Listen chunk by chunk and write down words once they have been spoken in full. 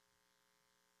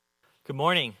Good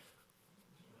morning.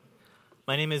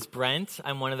 My name is Brent.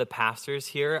 I'm one of the pastors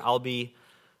here. I'll be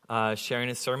sharing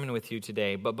a sermon with you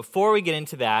today. But before we get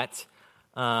into that,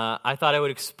 I thought I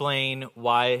would explain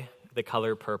why the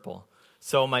color purple.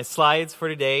 So my slides for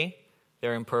today,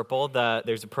 they're in purple.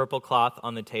 There's a purple cloth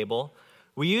on the table.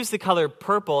 We use the color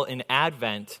purple in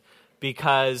Advent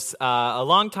because a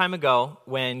long time ago,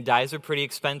 when dyes were pretty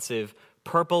expensive,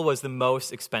 purple was the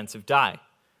most expensive dye.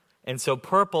 And so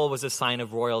purple was a sign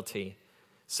of royalty.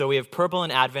 So we have purple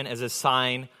in Advent as a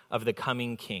sign of the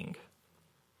coming King,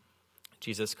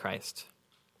 Jesus Christ.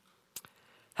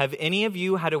 Have any of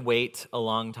you had to wait a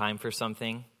long time for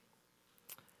something?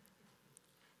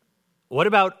 What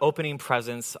about opening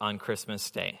presents on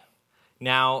Christmas Day?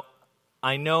 Now,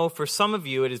 I know for some of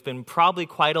you it has been probably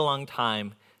quite a long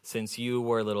time since you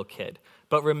were a little kid.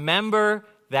 But remember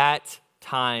that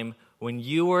time when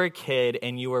you were a kid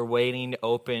and you were waiting to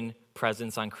open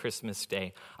presents on Christmas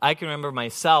Day. I can remember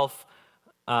myself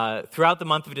throughout the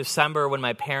month of December when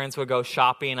my parents would go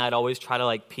shopping, I'd always try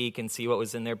to peek and see what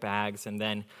was in their bags. And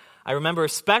then I remember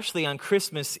especially on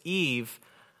Christmas Eve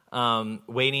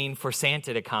waiting for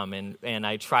Santa to come. And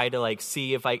I tried to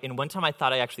see if and one time I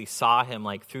thought I actually saw him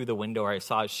through the window, or I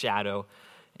saw his shadow.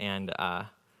 But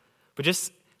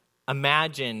just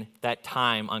imagine that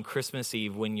time on Christmas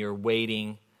Eve when you're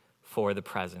waiting for the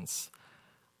presents.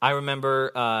 I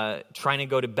remember trying to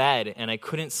go to bed, and I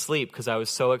couldn't sleep because I was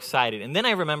so excited. And then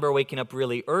I remember waking up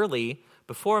really early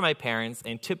before my parents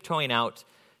and tiptoeing out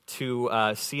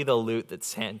to see the loot that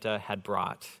Santa had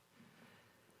brought.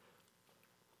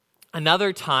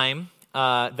 Another time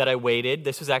that I waited,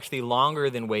 this was actually longer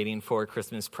than waiting for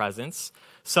Christmas presents.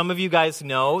 Some of you guys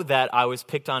know that I was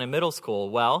picked on in middle school.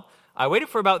 Well, I waited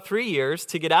for about 3 years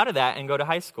to get out of that and go to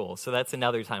high school. So that's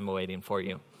another time of waiting for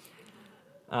you.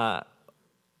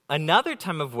 Another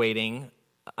time of waiting,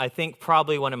 I think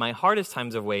probably one of my hardest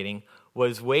times of waiting,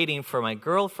 was waiting for my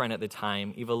girlfriend at the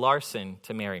time, Eva Larson,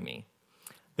 to marry me.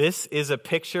 This is a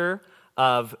picture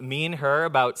of me and her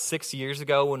about 6 years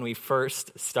ago when we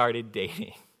first started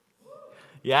dating.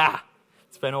 Yeah,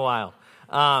 it's been a while.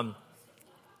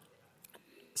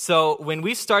 So when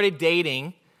we started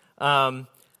dating,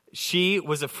 she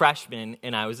was a freshman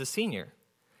and I was a senior.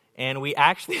 And we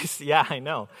actually,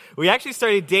 we actually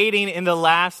started dating in the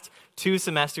last 2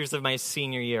 semesters of my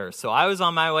senior year. So I was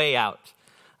on my way out,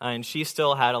 and she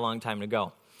still had a long time to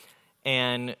go.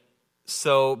 And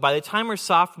so by the time her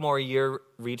sophomore year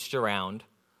reached around,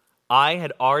 I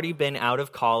had already been out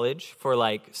of college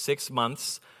for 6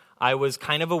 months. I was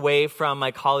kind of away from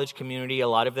my college community. A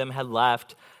lot of them had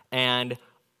left, and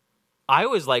I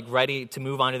was ready to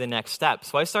move on to the next step.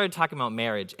 So I started talking about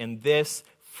marriage, and this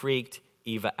freaked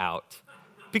Eva out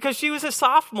because she was a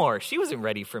sophomore. She wasn't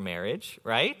ready for marriage,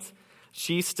 right?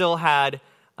 She still had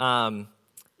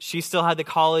the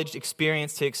college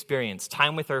experience to experience,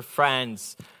 time with her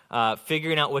friends,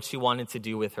 figuring out what she wanted to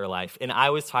do with her life. And I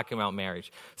was talking about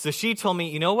marriage. So she told me,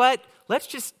 you know what? Let's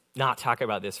just not talk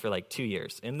about this for 2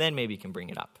 years, and then maybe you can bring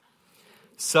it up.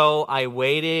 So I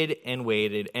waited,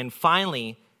 and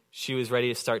finally she was ready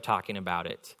to start talking about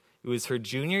it. It was her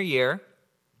junior year,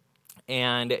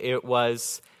 and it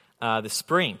was the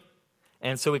spring.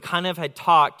 And so we kind of had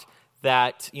talked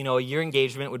that, a year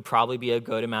engagement would probably be a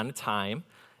good amount of time,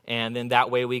 and then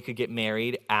that way we could get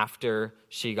married after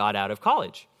she got out of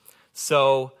college.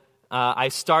 So I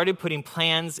started putting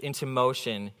plans into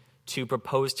motion to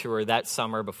propose to her that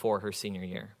summer before her senior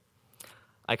year.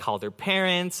 I called her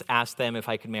parents, asked them if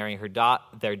I could marry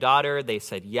their daughter. They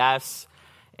said yes,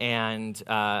 and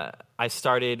I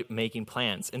started making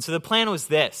plans. And so the plan was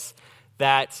this,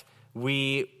 that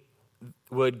we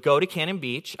would go to Cannon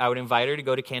Beach. I would invite her to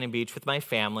go to Cannon Beach with my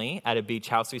family at a beach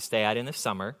house we stay at in the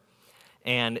summer.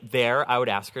 And there I would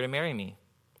ask her to marry me.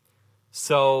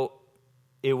 So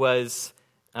it was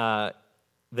the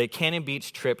Cannon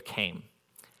Beach trip came.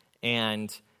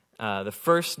 And the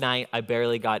first night I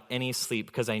barely got any sleep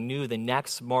because I knew the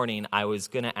next morning I was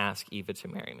going to ask Eva to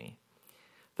marry me.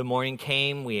 The morning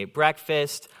came, we ate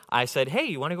breakfast. I said, hey,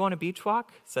 you want to go on a beach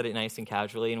walk? Said it nice and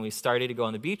casually, and we started to go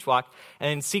on the beach walk. And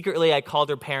then secretly, I called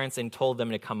her parents and told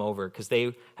them to come over because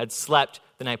they had slept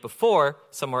the night before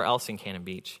somewhere else in Cannon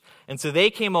Beach. And so they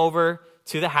came over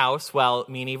to the house while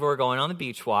me and Eva were going on the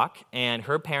beach walk, and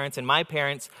her parents and my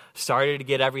parents started to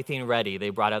get everything ready. They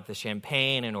brought out the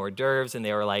champagne and hors d'oeuvres, and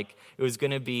they were it was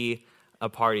going to be a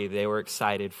party. They were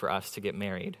excited for us to get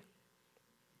married.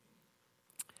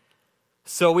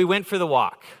 So we went for the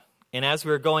walk, and as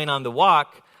we were going on the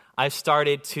walk, I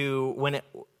started to, when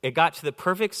it got to the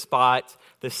perfect spot,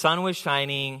 the sun was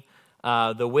shining,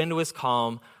 the wind was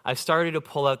calm, I started to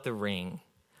pull out the ring.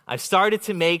 I started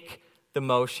to make the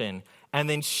motion. And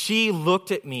then she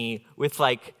looked at me with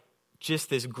like just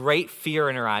this great fear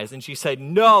in her eyes. And she said,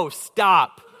 "No,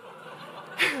 stop.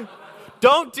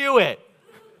 Don't do it."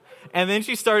 And then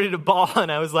she started to bawl,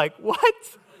 and I was like,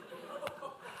 "What?"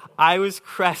 I was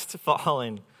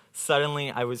crestfallen.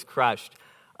 Suddenly, I was crushed.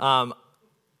 What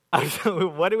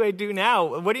do I do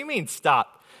now? What do you mean,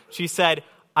 stop? She said,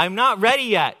 "I'm not ready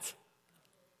yet."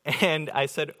 And I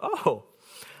said, "Oh."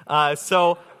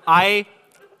 So I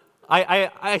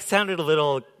sounded a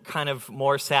little kind of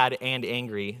more sad and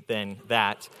angry than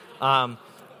that.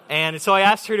 And so I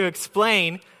asked her to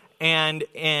explain,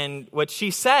 and what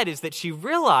she said is that she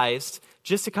realized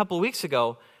just a couple weeks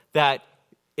ago that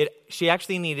she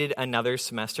actually needed another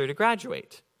semester to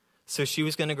graduate. So she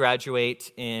was going to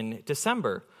graduate in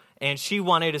December, and she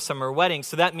wanted a summer wedding.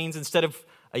 So that means instead of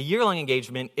a year-long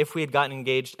engagement, if we had gotten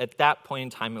engaged at that point in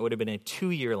time, it would have been a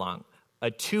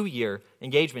 2-year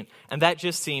engagement, and that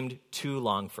just seemed too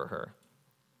long for her.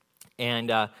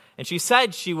 And she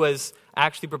said she was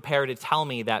actually prepared to tell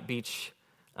me that beach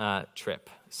trip.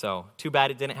 So too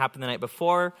bad it didn't happen the night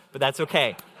before, but that's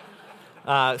okay.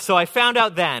 So I found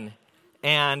out then,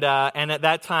 and at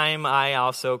that time I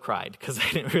also cried because I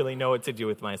didn't really know what to do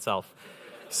with myself.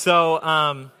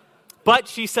 So, but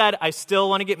she said, "I still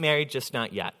want to get married, just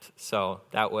not yet." So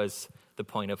that was the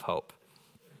point of hope.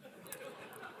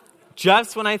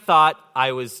 Just when I thought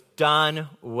I was done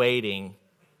waiting,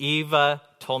 Eva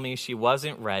told me she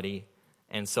wasn't ready,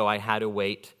 and so I had to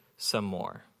wait some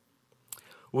more.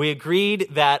 We agreed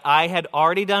that I had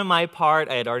already done my part.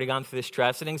 I had already gone through the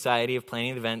stress and anxiety of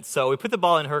planning the event, so we put the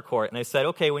ball in her court, and I said,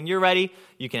 "Okay, when you're ready,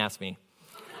 you can ask me."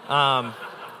 And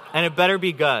it better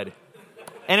be good.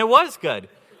 And it was good.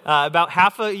 About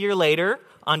half a year later,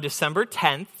 on December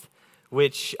 10th,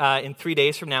 which in 3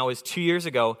 days from now was 2 years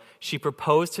ago, she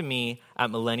proposed to me at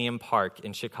Millennium Park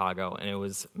in Chicago, and it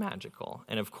was magical.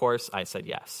 And of course, I said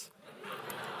yes.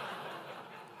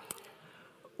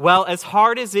 Well, as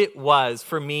hard as it was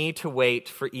for me to wait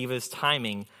for Eva's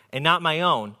timing and not my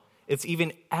own, it's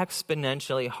even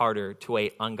exponentially harder to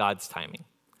wait on God's timing.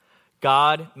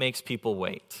 God makes people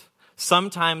wait,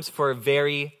 sometimes for a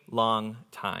very long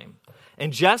time.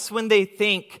 And just when they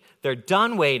think they're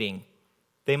done waiting,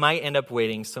 they might end up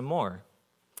waiting some more.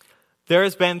 There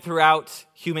has been throughout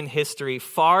human history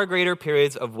far greater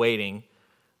periods of waiting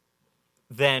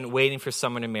than waiting for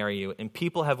someone to marry you. And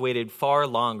people have waited far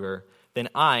longer than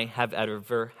I have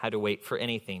ever had to wait for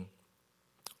anything.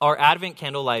 Our Advent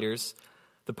candle lighters,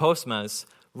 the Postmas,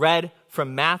 read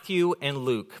from Matthew and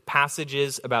Luke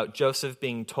passages about Joseph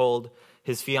being told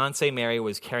his fiancée Mary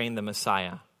was carrying the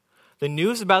Messiah. The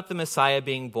news about the Messiah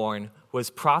being born was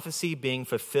prophecy being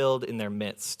fulfilled in their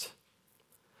midst.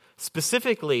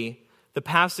 Specifically, the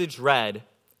passage read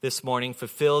this morning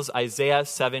fulfills Isaiah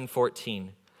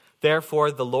 7:14.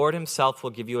 "Therefore, the Lord himself will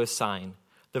give you a sign.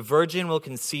 The virgin will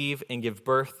conceive and give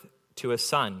birth to a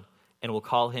son, and will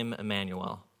call him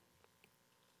Emmanuel."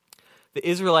 The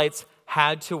Israelites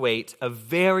had to wait a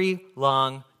very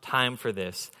long time for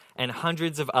this, and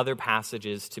hundreds of other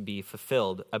passages to be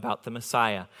fulfilled about the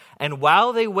Messiah. And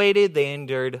while they waited, they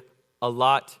endured a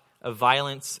lot of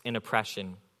violence and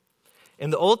oppression. In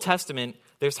the Old Testament,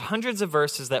 there's hundreds of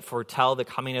verses that foretell the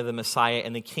coming of the Messiah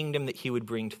and the kingdom that he would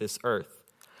bring to this earth.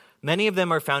 Many of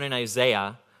them are found in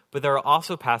Isaiah, but there are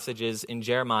also passages in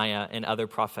Jeremiah and other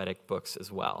prophetic books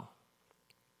as well.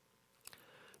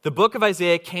 The book of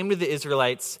Isaiah came to the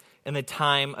Israelites in the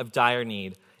time of dire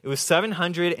need. It was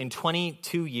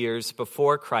 722 years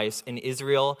before Christ, and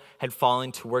Israel had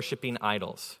fallen to worshiping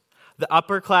idols. The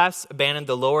upper class abandoned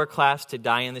the lower class to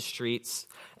die in the streets.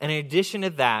 And in addition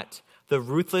to that, the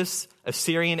ruthless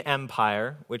Assyrian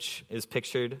Empire, which is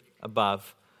pictured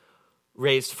above,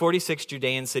 razed 46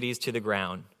 Judean cities to the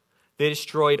ground. They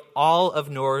destroyed all of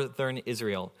northern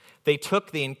Israel. They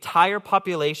took the entire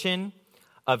population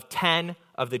of 10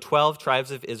 of the 12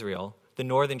 tribes of Israel, the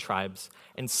northern tribes,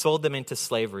 and sold them into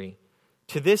slavery.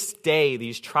 To this day,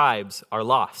 these tribes are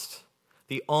lost.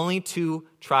 The only two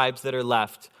tribes that are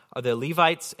left are the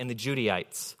Levites and the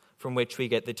Judaites, from which we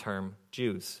get the term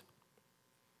Jews.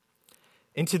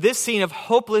 Into this scene of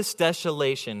hopeless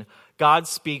desolation, God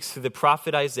speaks through the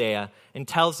prophet Isaiah and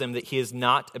tells him that he has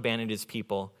not abandoned his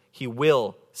people. He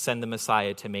will send the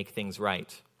Messiah to make things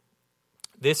right.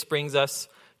 This brings us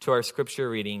to our scripture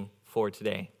reading for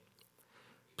today.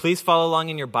 Please follow along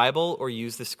in your Bible or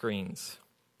use the screens.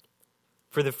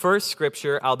 For the first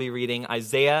scripture, I'll be reading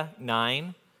Isaiah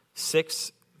 9,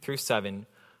 6 through 7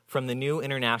 from the New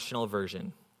International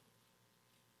Version.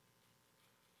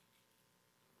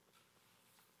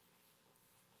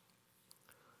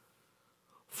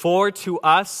 For to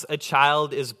us a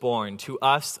child is born, to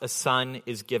us a son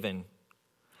is given.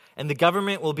 And the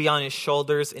government will be on his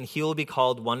shoulders, and he will be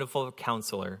called Wonderful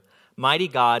Counselor, Mighty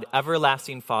God,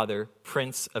 Everlasting Father,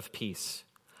 Prince of Peace.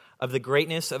 Of the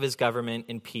greatness of his government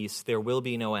and peace there will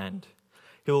be no end.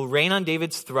 He will reign on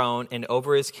David's throne and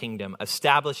over his kingdom,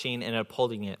 establishing and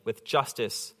upholding it with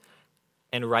justice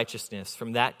and righteousness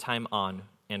from that time on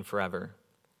and forever.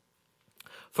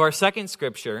 For our second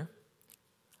scripture,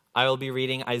 I will be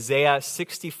reading Isaiah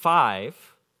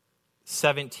 65,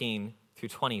 17 through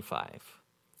 25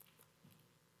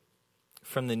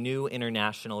 from the New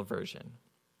International Version.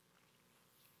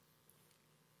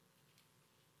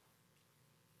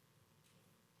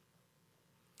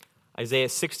 Isaiah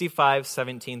 65,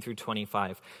 17 through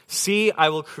 25. See, I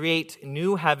will create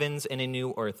new heavens and a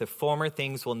new earth. The former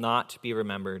things will not be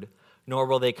remembered, nor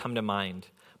will they come to mind.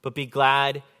 But be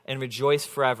glad and rejoice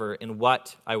forever in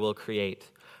what I will create.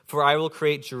 For I will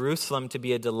create Jerusalem to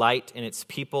be a delight and its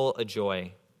people a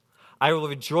joy. I will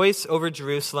rejoice over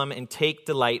Jerusalem and take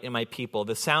delight in my people.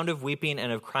 The sound of weeping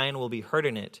and of crying will be heard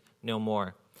in it no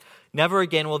more. Never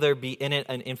again will there be in it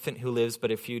an infant who lives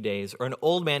but a few days, or an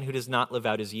old man who does not live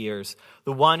out his years.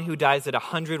 The one who dies at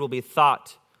 100 will be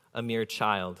thought a mere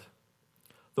child.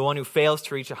 The one who fails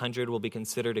to reach 100 will be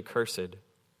considered accursed.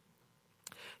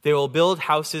 They will build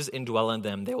houses and dwell in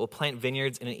them. They will plant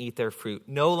vineyards and eat their fruit.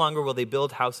 No longer will they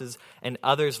build houses and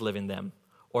others live in them,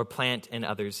 or plant and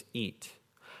others eat.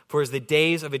 For as the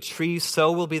days of a tree,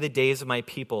 so will be the days of my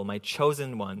people. My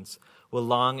chosen ones will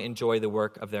long enjoy the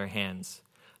work of their hands.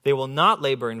 They will not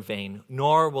labor in vain,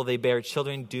 nor will they bear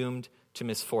children doomed to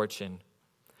misfortune.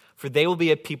 For they will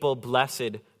be a people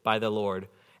blessed by the Lord,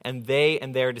 and they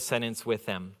and their descendants with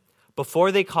them.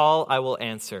 Before they call, I will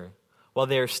answer. While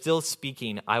they are still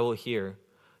speaking, I will hear.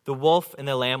 The wolf and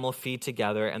the lamb will feed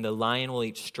together, and the lion will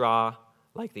eat straw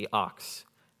like the ox,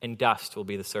 and dust will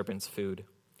be the serpent's food.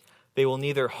 They will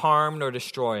neither harm nor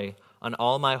destroy on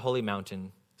all my holy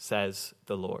mountain, says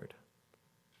the Lord.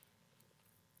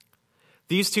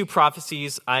 These two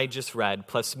prophecies I just read,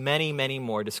 plus many, many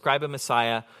more, describe a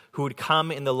Messiah who would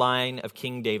come in the line of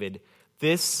King David.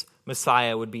 This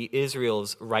Messiah would be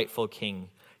Israel's rightful king.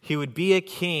 He would be a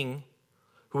king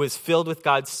who was filled with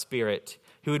God's Spirit.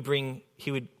 He would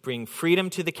bring freedom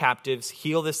to the captives,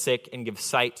 heal the sick, and give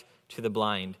sight to the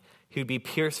blind. He would be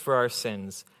pierced for our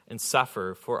sins and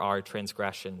suffer for our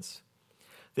transgressions.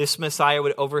 This Messiah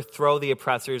would overthrow the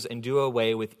oppressors and do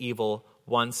away with evil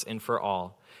once and for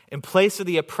all. In place of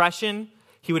the oppression,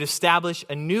 he would establish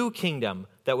a new kingdom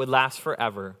that would last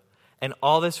forever. And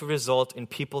all this would result in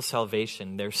people's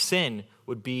salvation. Their sin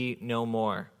would be no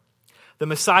more. The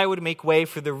Messiah would make way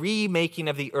for the remaking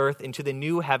of the earth into the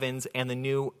new heavens and the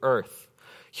new earth.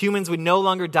 Humans would no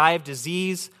longer die of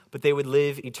disease, but they would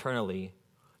live eternally.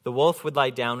 The wolf would lie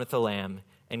down with the lamb,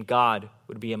 and God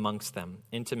would be amongst them,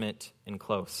 intimate and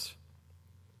close.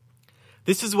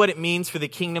 This is what it means for the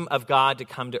kingdom of God to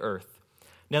come to earth.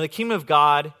 Now, the kingdom of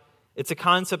God, it's a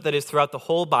concept that is throughout the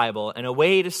whole Bible, and a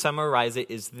way to summarize it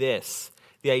is this.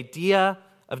 The idea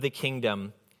of the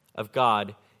kingdom of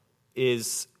God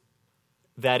is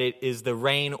that it is the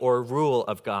reign or rule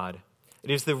of God. It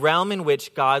is the realm in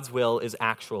which God's will is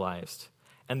actualized,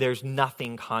 and there's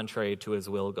nothing contrary to his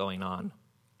will going on.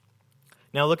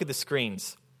 Now, look at the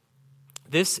screens.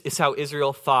 This is how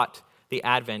Israel thought the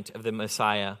advent of the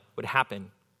Messiah would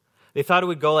happen. They thought it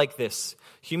would go like this.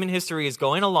 Human history is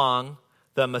going along,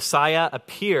 the Messiah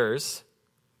appears,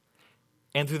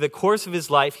 and through the course of his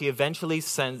life, he eventually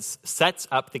sets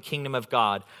up the kingdom of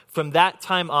God. From that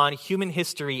time on, human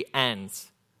history ends.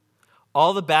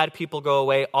 All the bad people go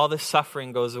away, all the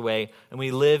suffering goes away, and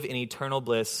we live in eternal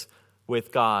bliss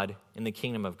with God in the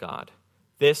kingdom of God.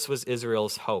 This was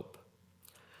Israel's hope.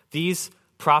 These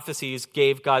prophecies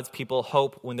gave God's people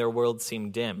hope when their world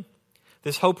seemed dim.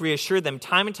 This hope reassured them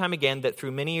time and time again that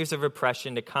through many years of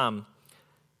oppression to come,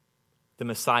 the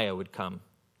Messiah would come.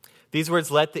 These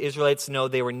words let the Israelites know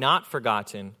they were not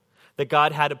forgotten, that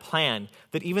God had a plan,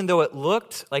 that even though it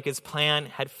looked like his plan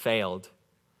had failed,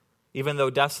 even though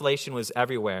desolation was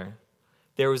everywhere,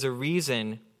 there was a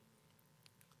reason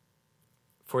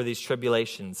for these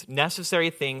tribulations. Necessary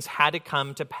things had to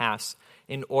come to pass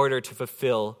in order to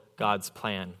fulfill God's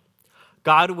plan.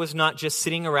 God was not just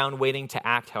sitting around waiting to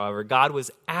act, however. God was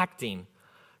acting.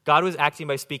 God was acting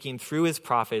by speaking through his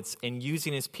prophets and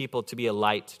using his people to be a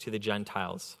light to the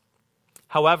Gentiles.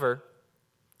 However,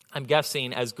 I'm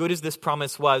guessing, as good as this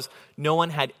promise was, no one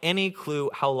had any clue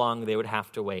how long they would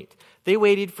have to wait. They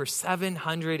waited for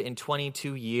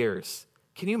 722 years.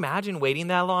 Can you imagine waiting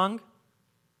that long?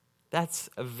 That's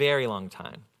a very long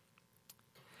time.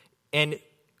 And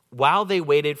while they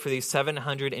waited for these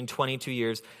 722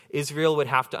 years, Israel would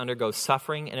have to undergo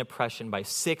suffering and oppression by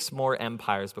 6 more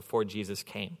empires before Jesus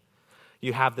came.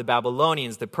 You have the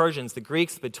Babylonians, the Persians, the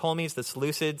Greeks, the Ptolemies, the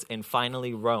Seleucids, and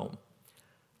finally Rome.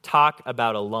 Talk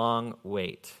about a long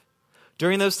wait.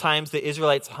 During those times, the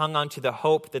Israelites hung on to the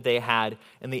hope that they had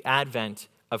in the advent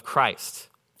of Christ.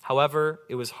 However,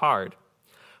 it was hard.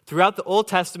 Throughout the Old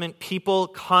Testament, people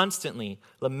constantly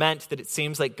lament that it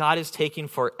seems like God is taking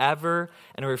forever,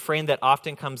 and a refrain that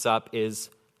often comes up is,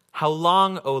 "How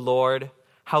long, O Lord?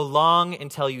 How long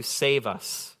until you save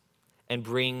us and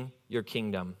bring your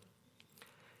kingdom?"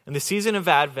 In the season of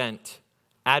Advent,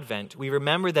 we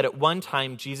remember that at one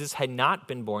time Jesus had not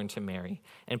been born to Mary,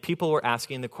 and people were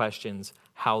asking the questions,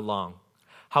 how long?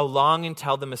 How long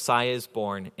until the Messiah is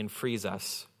born and frees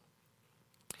us?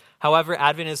 However,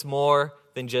 Advent is more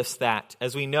than just that.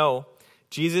 As we know,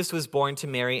 Jesus was born to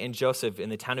Mary and Joseph in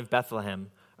the town of Bethlehem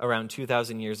around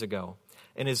 2,000 years ago.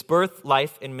 In his birth,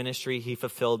 life, and ministry, he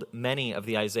fulfilled many of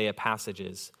the Isaiah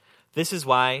passages. This is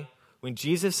why when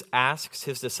Jesus asks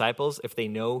his disciples if they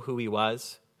know who he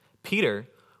was, Peter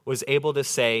was able to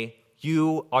say,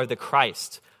 "You are the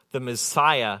Christ, the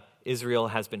Messiah Israel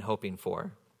has been hoping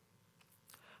for."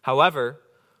 However,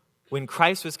 when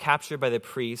Christ was captured by the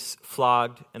priests,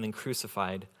 flogged, and then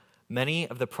crucified, many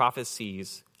of the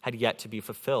prophecies had yet to be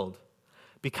fulfilled.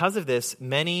 Because of this,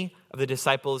 many of the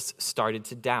disciples started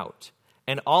to doubt,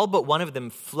 and all but one of them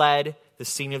fled the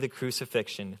scene of the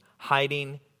crucifixion,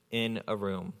 hiding in a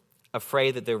room,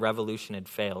 afraid that their revolution had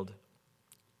failed.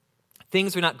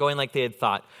 Things were not going like they had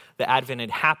thought. The Advent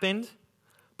had happened,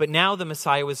 but now the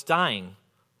Messiah was dying.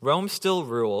 Rome still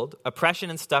ruled, oppression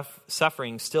and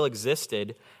suffering still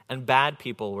existed, and bad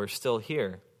people were still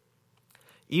here.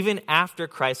 Even after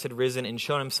Christ had risen and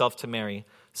shown himself to Mary,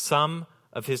 some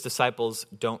of his disciples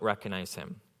don't recognize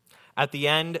him. At the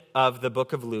end of the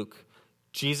book of Luke,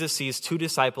 Jesus sees 2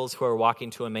 disciples who are walking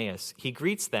to Emmaus. He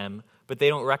greets them, but they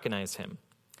don't recognize him.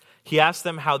 He asks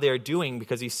them how they are doing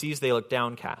because he sees they look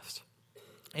downcast.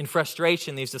 In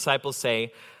frustration, these disciples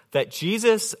say that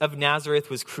Jesus of Nazareth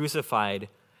was crucified,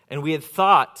 and we had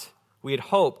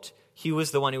hoped he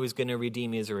was the one who was going to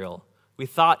redeem Israel. We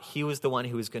thought he was the one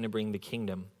who was going to bring the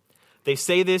kingdom. They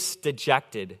say this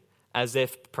dejected, as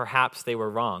if perhaps they were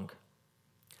wrong.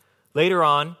 Later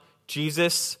on,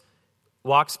 Jesus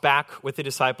walks back with the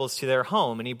disciples to their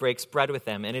home, and he breaks bread with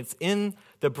them. And it's in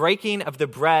the breaking of the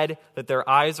bread that their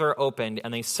eyes are opened,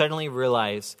 and they suddenly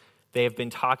realize they have been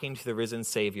talking to the risen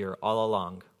Savior all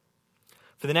along.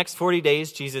 For the next 40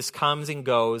 days, Jesus comes and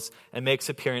goes and makes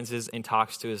appearances and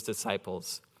talks to his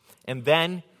disciples. And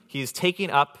then he is taken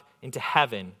up into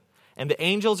heaven, and the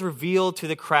angels reveal to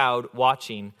the crowd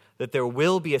watching that there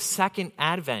will be a second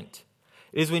advent.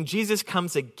 It is when Jesus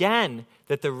comes again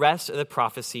that the rest of the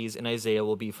prophecies in Isaiah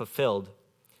will be fulfilled.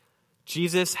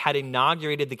 Jesus had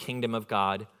inaugurated the kingdom of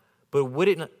God, but would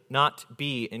it not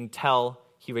be until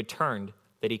he returned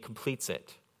that he completes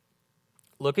it?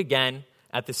 Look again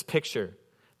at this picture.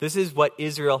 This is what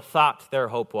Israel thought their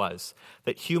hope was,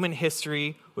 that human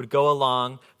history would go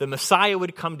along, the Messiah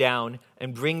would come down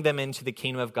and bring them into the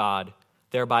kingdom of God,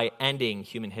 thereby ending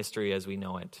human history as we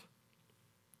know it.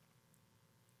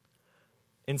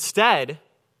 Instead,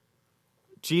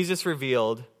 Jesus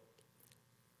revealed,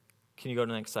 can you go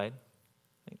to the next slide?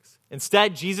 Thanks.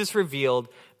 Instead, Jesus revealed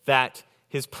that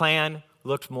his plan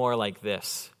looked more like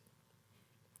this.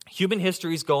 Human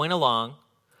history is going along.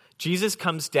 Jesus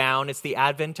comes down, it's the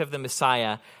advent of the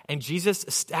Messiah, and Jesus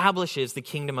establishes the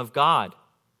kingdom of God.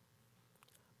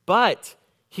 But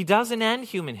he doesn't end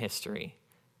human history.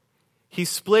 He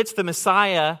splits the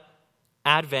Messiah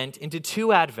advent into 2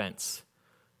 advents.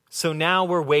 So now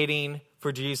we're waiting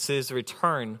for Jesus'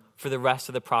 return for the rest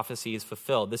of the prophecies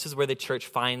fulfilled. This is where the church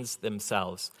finds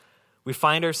themselves. We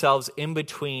find ourselves in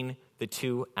between the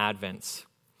 2 advents.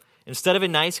 Instead of a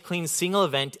nice, clean, single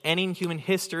event ending human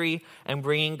history and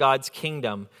bringing God's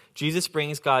kingdom, Jesus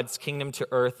brings God's kingdom to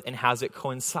earth and has it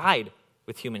coincide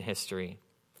with human history.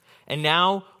 And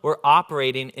now we're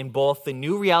operating in both the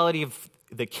new reality of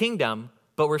the kingdom,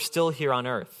 but we're still here on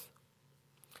earth.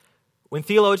 When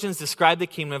theologians describe the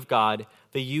kingdom of God,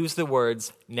 they use the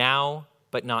words now,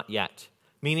 but not yet.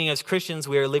 Meaning as Christians,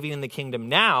 we are living in the kingdom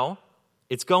now,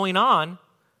 it's going on,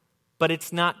 but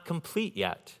it's not complete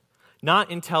yet.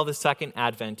 Not until the second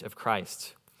advent of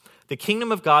Christ. The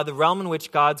kingdom of God, the realm in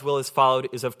which God's will is followed,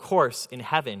 is of course in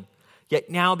heaven. Yet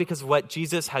now, because of what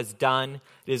Jesus has done,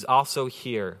 it is also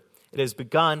here. It has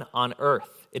begun on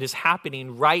earth. It is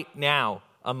happening right now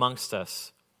amongst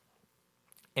us.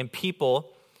 And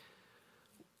people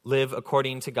live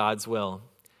according to God's will.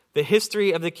 The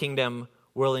history of the kingdom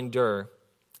will endure.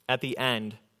 At the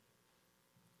end,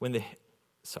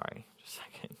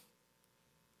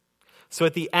 So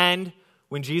at the end,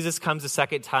 when Jesus comes a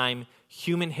second time,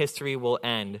 human history will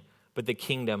end, but the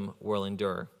kingdom will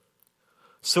endure.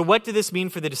 So what did this mean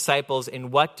for the disciples,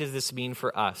 and what does this mean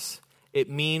for us? It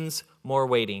means more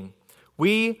waiting.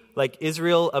 We, like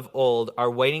Israel of old,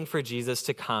 are waiting for Jesus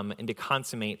to come and to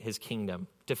consummate his kingdom,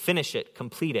 to finish it,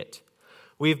 complete it.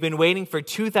 We've been waiting for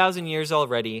 2,000 years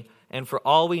already, and for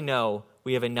all we know,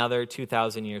 we have another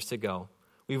 2,000 years to go.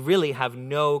 We really have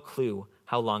no clue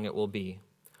how long it will be.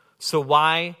 So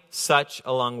why such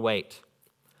a long wait?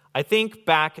 I think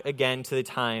back again to the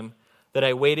time that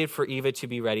I waited for Eva to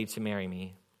be ready to marry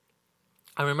me.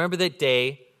 I remember that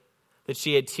day that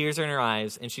she had tears in her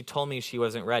eyes and she told me she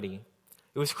wasn't ready.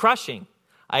 It was crushing.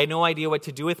 I had no idea what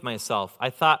to do with myself. I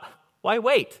thought, why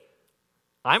wait?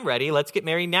 I'm ready. Let's get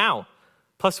married now.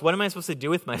 Plus, what am I supposed to do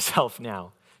with myself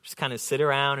now? Just kind of sit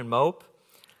around and mope?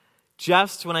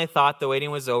 Just when I thought the waiting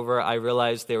was over, I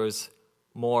realized there was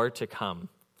more to come.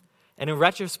 And in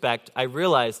retrospect, I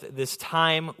realized that this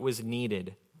time was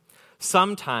needed.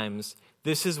 Sometimes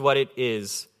this is what it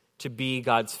is to be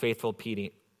God's faithful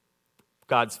people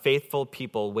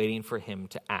waiting for him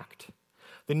to act.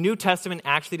 The New Testament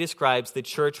actually describes the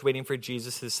church waiting for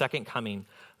Jesus' second coming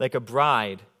like a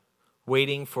bride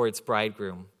waiting for its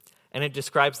bridegroom. And it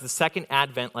describes the second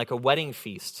advent like a wedding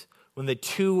feast when the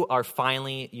two are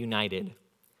finally united.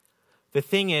 The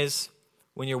thing is,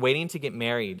 when you're waiting to get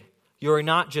married, you are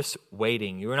not just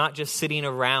waiting. You are not just sitting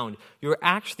around. You are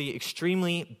actually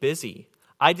extremely busy.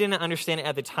 I didn't understand it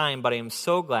at the time, but I am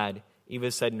so glad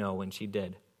Eva said no when she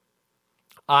did.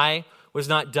 I was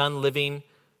not done living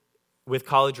with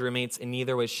college roommates, and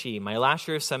neither was she. My last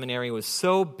year of seminary was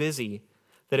so busy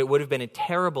that it would have been a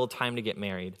terrible time to get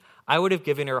married. I would have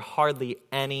given her hardly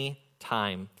any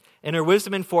time. In her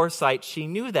wisdom and foresight, she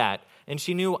knew that, and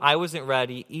she knew I wasn't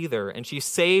ready either, and she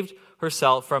saved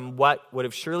herself from what would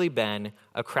have surely been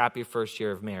a crappy first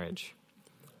year of marriage.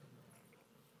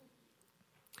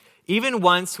 Even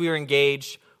once we were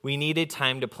engaged, we needed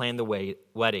time to plan the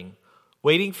wedding.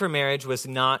 Waiting for marriage was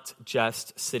not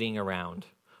just sitting around.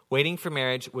 Waiting for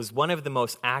marriage was one of the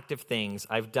most active things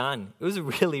I've done. It was a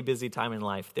really busy time in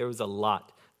life. There was a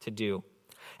lot to do.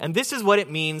 And this is what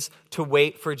it means to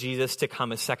wait for Jesus to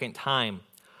come a second time.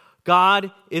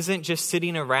 God isn't just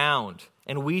sitting around,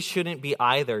 and we shouldn't be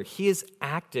either. He is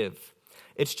active.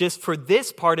 It's just for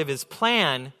this part of his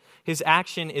plan, his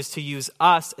action is to use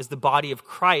us as the body of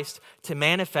Christ to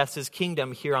manifest his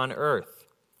kingdom here on earth.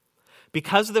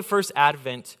 Because of the first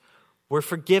advent, we're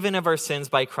forgiven of our sins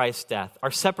by Christ's death.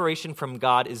 Our separation from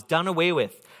God is done away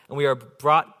with, and we are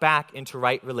brought back into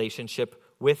right relationship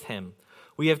with him.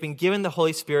 We have been given the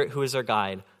Holy Spirit who is our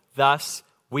guide. Thus,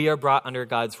 we are brought under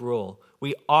God's rule.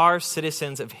 We are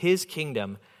citizens of his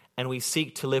kingdom, and we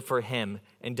seek to live for him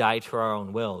and die to our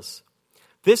own wills.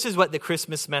 This is what the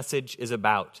Christmas message is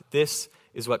about. This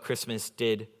is what Christmas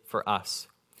did for us.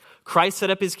 Christ set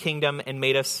up his kingdom and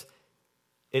made us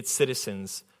its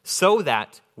citizens so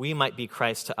that we might be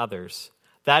Christ to others.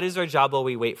 That is our job while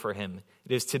we wait for him.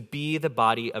 It is to be the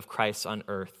body of Christ on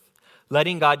earth,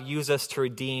 letting God use us to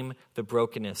redeem the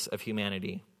brokenness of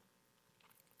humanity.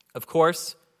 Of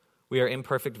course, we are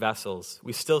imperfect vessels.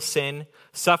 We still sin.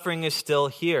 Suffering is still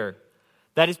here.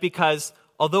 That is because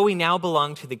although we now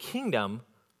belong to the kingdom,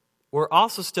 we're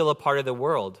also still a part of the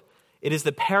world. It is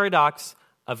the paradox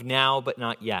of now but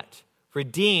not yet.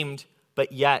 Redeemed,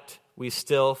 but yet we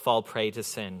still fall prey to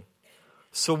sin.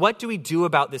 So what do we do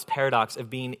about this paradox of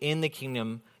being in the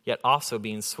kingdom yet also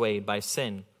being swayed by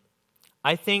sin?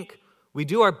 I think we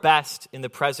do our best in the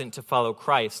present to follow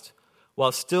Christ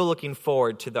while still looking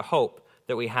forward to the hope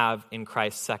that we have in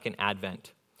Christ's second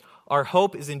advent. Our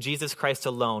hope is in Jesus Christ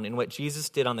alone, in what Jesus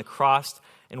did on the cross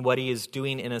and what he is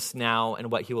doing in us now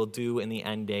and what he will do in the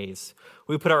end days.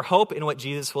 We put our hope in what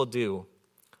Jesus will do.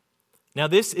 Now,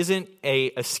 this isn't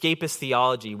a escapist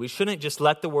theology. We shouldn't just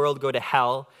let the world go to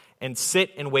hell and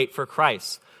sit and wait for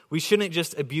Christ. We shouldn't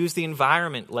just abuse the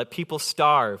environment, let people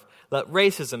starve, let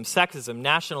racism, sexism,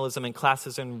 nationalism, and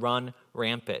classism run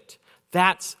rampant.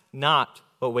 That's not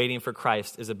what waiting for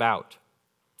Christ is about.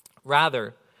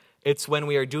 Rather, it's when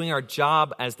we are doing our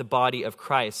job as the body of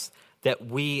Christ that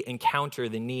we encounter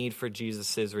the need for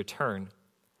Jesus' return.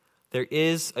 There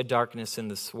is a darkness in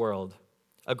this world,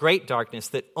 a great darkness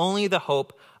that only the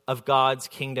hope of God's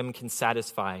kingdom can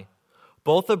satisfy.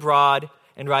 Both abroad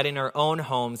and right in our own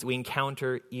homes, we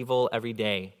encounter evil every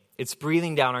day. It's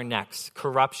breathing down our necks: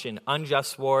 corruption,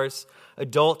 unjust wars,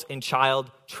 adult and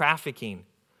child trafficking,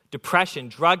 depression,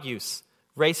 drug use,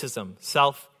 racism,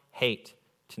 self-hate,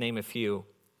 to name a few.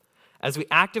 As we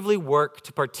actively work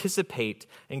to participate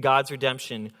in God's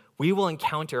redemption, we will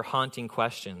encounter haunting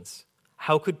questions.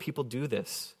 How could people do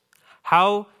this?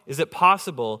 How is it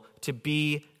possible to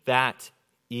be that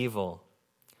evil?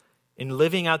 In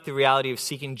living out the reality of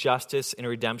seeking justice and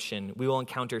redemption, we will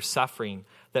encounter suffering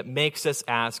that makes us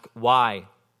ask, why?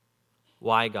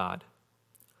 Why, God?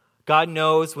 God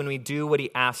knows when we do what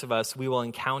he asks of us, we will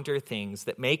encounter things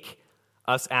that make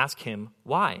us ask him,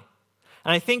 why?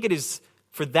 And I think it is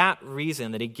for that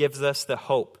reason that he gives us the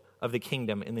hope of the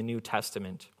kingdom in the New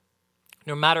Testament.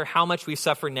 No matter how much we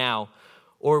suffer now,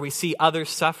 or we see others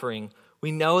suffering,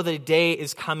 we know that a day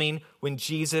is coming when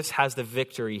Jesus has the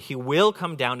victory. He will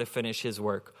come down to finish his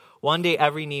work. One day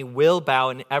every knee will bow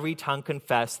and every tongue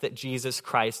confess that Jesus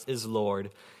Christ is Lord.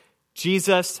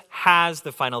 Jesus has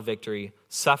the final victory.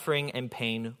 Suffering and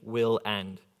pain will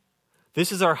end.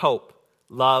 This is our hope.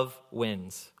 Love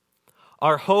wins.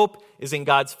 Our hope is in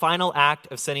God's final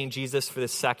act of sending Jesus for the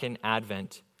second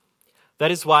advent. That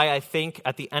is why I think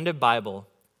at the end of the Bible,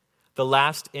 the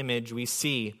last image we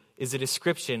see is a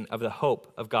description of the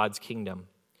hope of God's kingdom,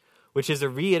 which is a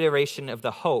reiteration of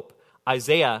the hope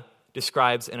Isaiah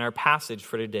describes in our passage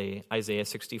for today, Isaiah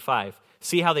 65.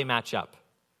 See how they match up.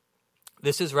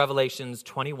 This is Revelations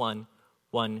 21,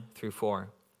 1 through 4.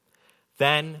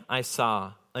 Then I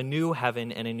saw a new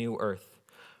heaven and a new earth.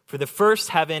 For the first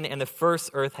heaven and the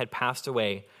first earth had passed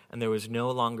away, and there was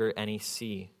no longer any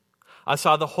sea. I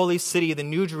saw the holy city, the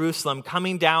new Jerusalem,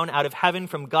 coming down out of heaven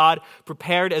from God,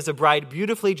 prepared as a bride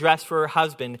beautifully dressed for her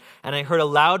husband. And I heard a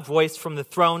loud voice from the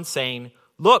throne saying,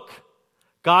 "Look,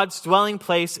 God's dwelling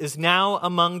place is now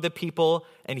among the people,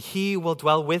 and he will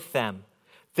dwell with them.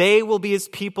 They will be his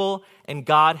people, and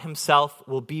God himself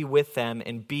will be with them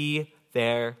and be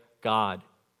their God.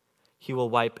 He will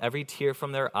wipe every tear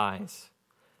from their eyes.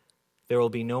 There will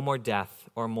be no more death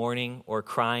or mourning or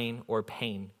crying or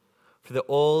pain, for the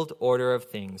old order of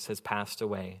things has passed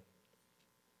away."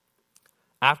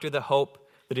 After the hope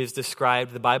that is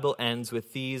described, the Bible ends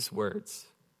with these words,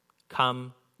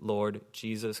 "Come, Lord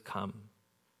Jesus, come."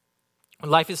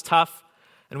 When life is tough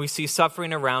and we see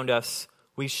suffering around us,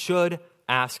 we should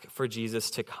ask for Jesus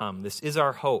to come. This is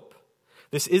our hope.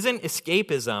 This isn't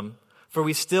escapism, for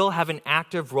we still have an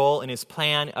active role in his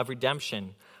plan of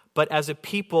redemption. But as a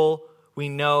people, we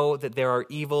know that there are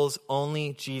evils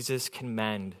only Jesus can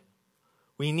mend.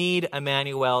 We need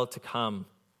Emmanuel to come.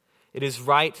 It is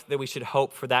right that we should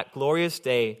hope for that glorious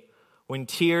day when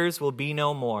tears will be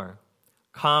no more.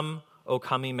 Come, O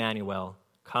come Emmanuel.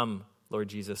 Come, Lord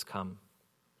Jesus, come.